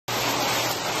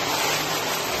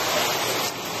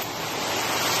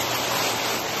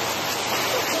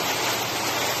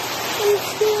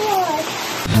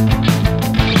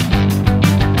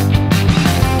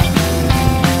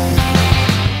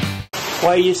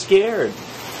Why are you scared?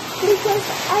 Because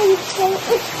I'm scared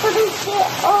it's going to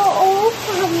get all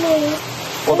over me.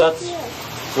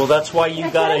 Well, that's why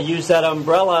you got to use that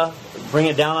umbrella. Bring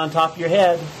it down on top of your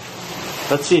head.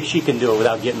 Let's see if she can do it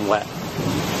without getting wet.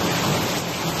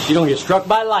 She's going to get struck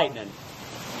by lightning.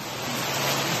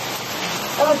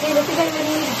 Oh, see, this is going to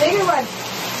need a bigger one.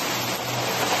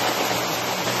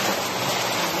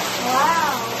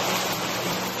 Wow.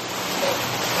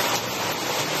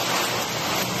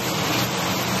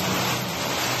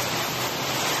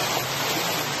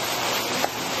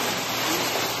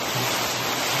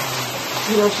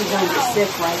 You know she's going to get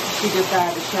sick, right? She just got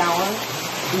out of the shower.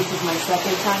 This is my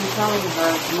second time telling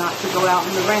her not to go out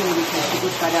in the rain because she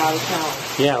just got out of the shower.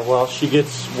 Yeah, well, she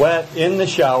gets wet in the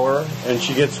shower and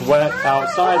she gets wet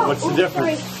outside. What's the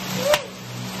difference?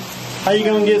 How are you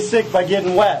going to get sick by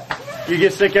getting wet? You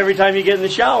get sick every time you get in the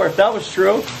shower, if that was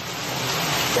true.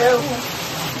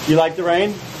 You like the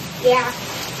rain? Yeah.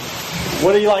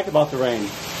 What do you like about the rain?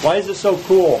 Why is it so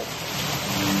cool?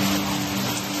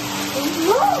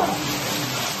 Look.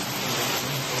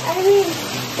 I mean,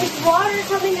 it's water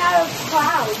coming out of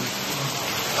clouds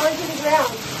onto the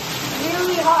ground.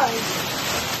 Really hard.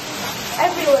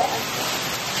 Everywhere.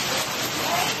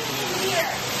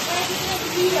 Here.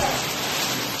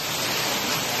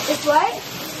 It's what?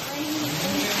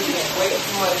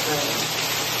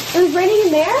 It was raining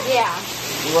in there? Yeah.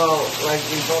 Well, like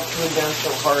we both came down so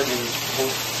hard and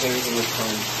everything was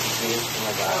coming. See? Oh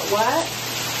my God. What?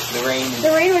 The rain.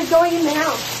 The rain was going in the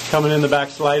house. Coming in the back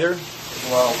slider?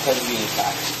 Well, because of being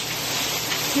back.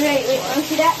 Wait, want to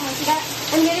see that? Want to see that?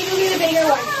 I'm gonna go get a bigger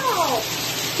one.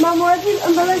 Mom, where's the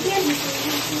umbrella again? In the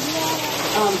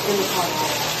car.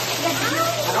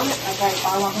 I don't have,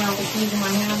 I walk around with the keys in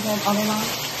my hand all day long.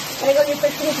 Can I go get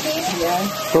first the keys? Yeah.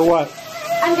 For what?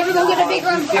 I'm gonna go get a bigger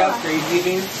You see how umbrella. crazy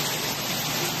it is?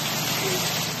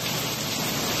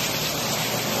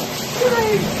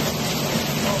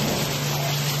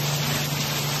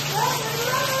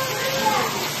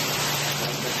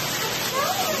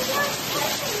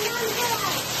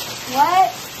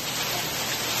 What?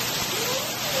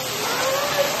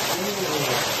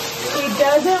 She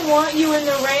doesn't want you in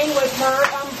the rain with her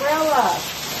umbrella.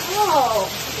 Oh.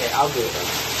 Okay, I'll do it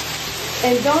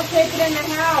then. And don't take it in the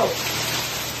house.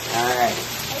 Alright,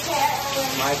 Okay.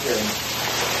 my turn.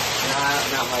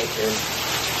 Not my turn.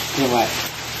 You know what?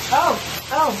 Oh.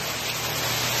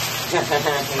 Thank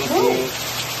you.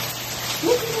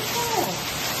 Look at the car.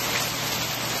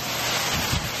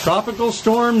 Tropical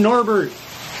Storm Norbert.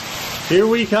 Here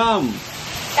we come.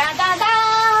 Da, da, da,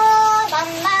 da,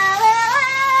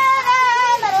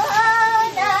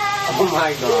 Oh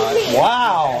my God.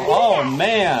 Wow. Oh,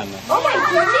 man. Oh my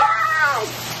goodness.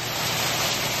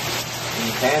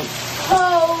 Intense.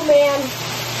 Oh man.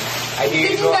 I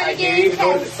dare you to go, I dare you to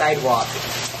go to the sidewalk.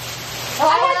 I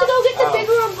have to go get the Oh.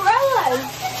 bigger umbrellas.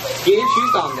 Get your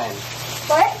shoes on then.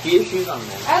 What? Get your shoes on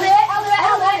then. I'll do it.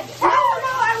 Oh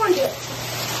no, I want to do it.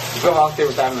 Go out there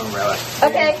without an umbrella.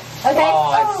 Okay. Oh, it's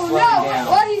Oh slowing no. down.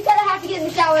 Well, he's gonna have to get in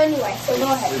the shower anyway, so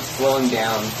go ahead. It's slowing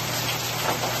down.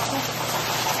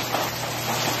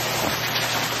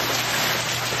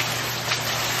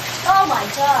 Oh my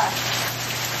gosh.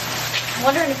 I'm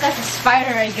wondering if that's a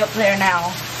spider egg up there now.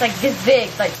 It's like this big,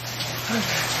 like.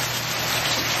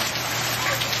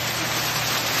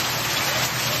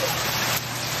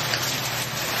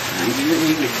 You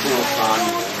need to cool on.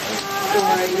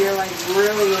 You're like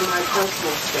really in my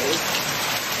personal space.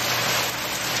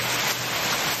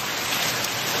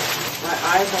 My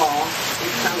eyeball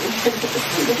is coming.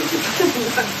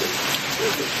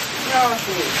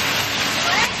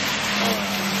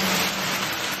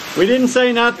 We didn't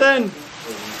say nothing.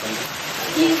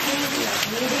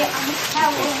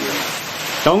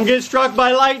 Don't get struck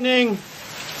by lightning.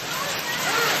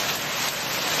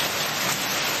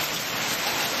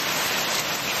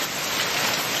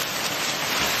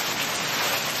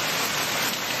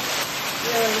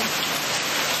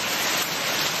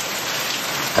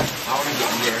 I want to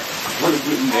get in there. I want to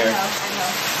get in there.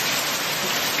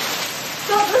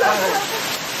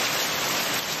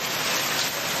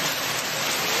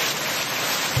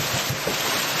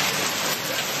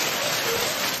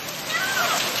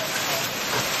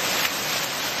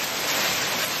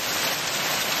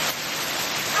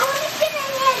 I want to get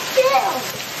in there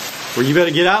too. Well, you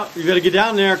better get out. You better get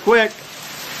down there quick.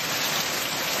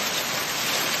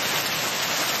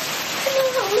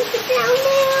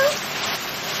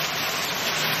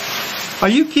 Are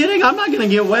you kidding? I'm not going to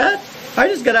get wet. I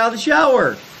just got out of the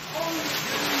shower.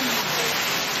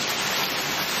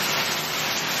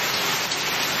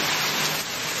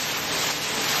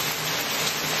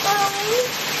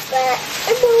 But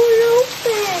I don't know.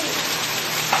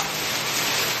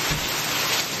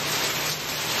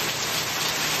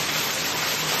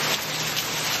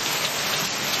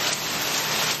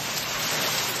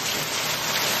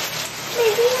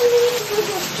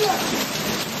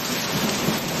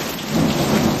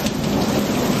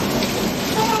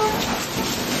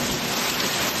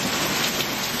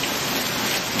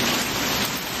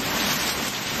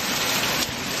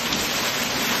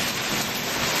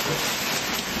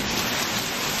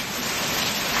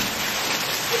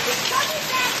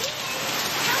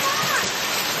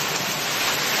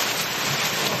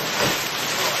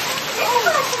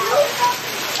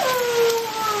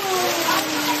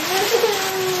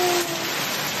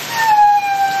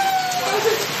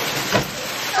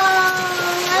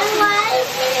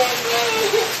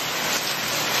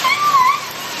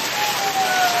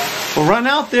 Well, run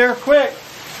out there, quick.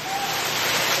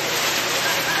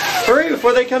 Hurry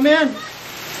before they come in.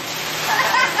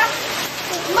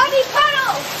 Muddy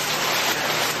puddles!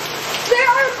 There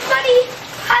are muddy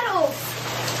puddles!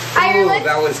 Ireland,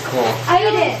 that was cool. I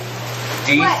did it.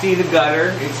 Do you What? see the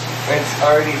gutter? It's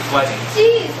already flooding.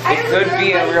 Jeez, It Ireland, could there are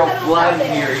be a muddy real puddles flood out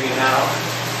there. here, you know.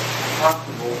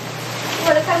 Possible.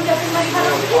 Want to come jump in muddy Real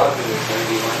puddles? positive, it's gonna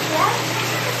be one. Yeah?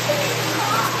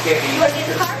 Okay, You want to get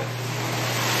in the car?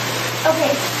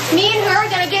 Okay, me and her are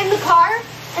going to get in the car,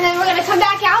 and then we're going to come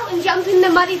back out and jump in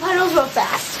the muddy puddles real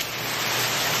fast.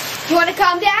 You want to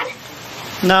come, Dad?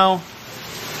 No.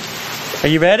 Are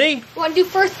you ready? Want to do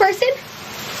first person?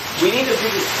 we need to figure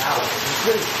this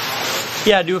out.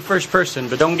 Yeah, do it first person,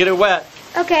 but don't get it wet.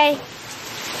 Okay.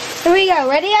 Here we go.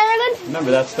 Ready, Ireland?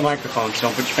 Remember, that's the microphone, so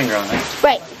don't put your finger on it.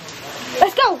 Right.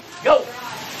 Let's go. Go!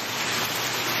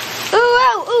 Ooh,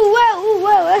 whoa, ooh, whoa, ooh,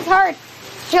 whoa. That's hard.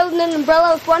 Holding an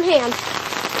umbrella with one hand.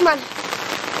 Come on.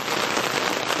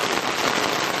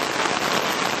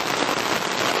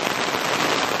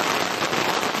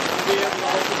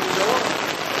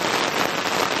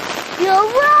 You're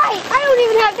right. I don't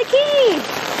even have the key.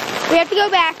 We have to go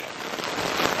back.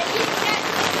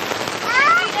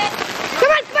 Come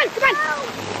on, come on, come on.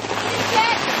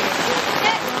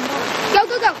 Go,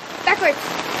 go, go. Backwards.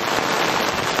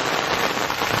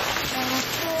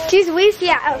 Jeez Louise,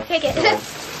 yeah. Oh, take it.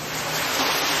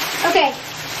 Okay.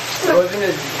 It wasn't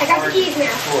as I got the hard keys now.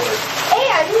 before.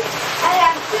 And I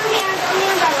have 2 hands on the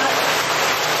umbrella.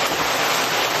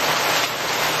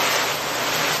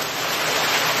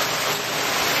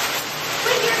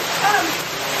 Wait, your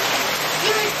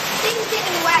thing's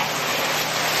getting wet.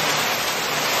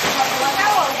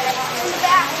 Towel in the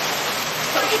back.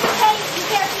 But it's okay, you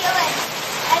can't feel it.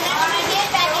 And then when you get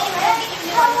back in, we're gonna get you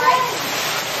new one, right?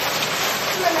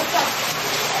 Come on, let's go.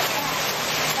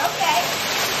 Okay.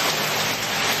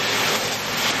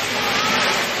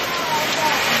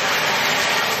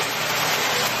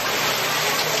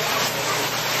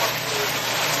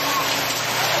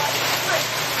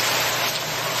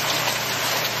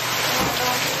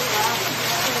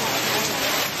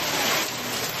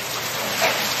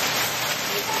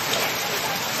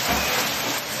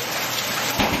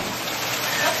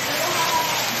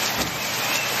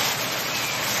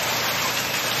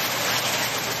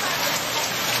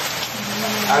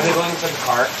 Are they going to the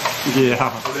car? Yeah.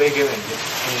 What are they doing?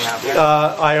 Just hanging out there?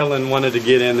 Ireland wanted to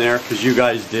get in there because you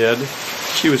guys did.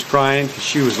 She was crying because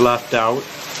she was left out.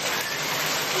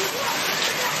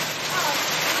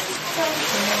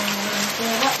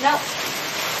 No.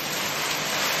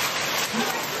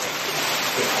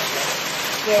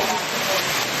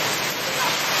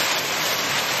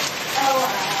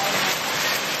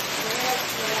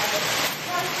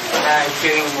 It's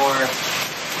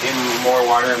getting more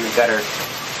water in the gutter.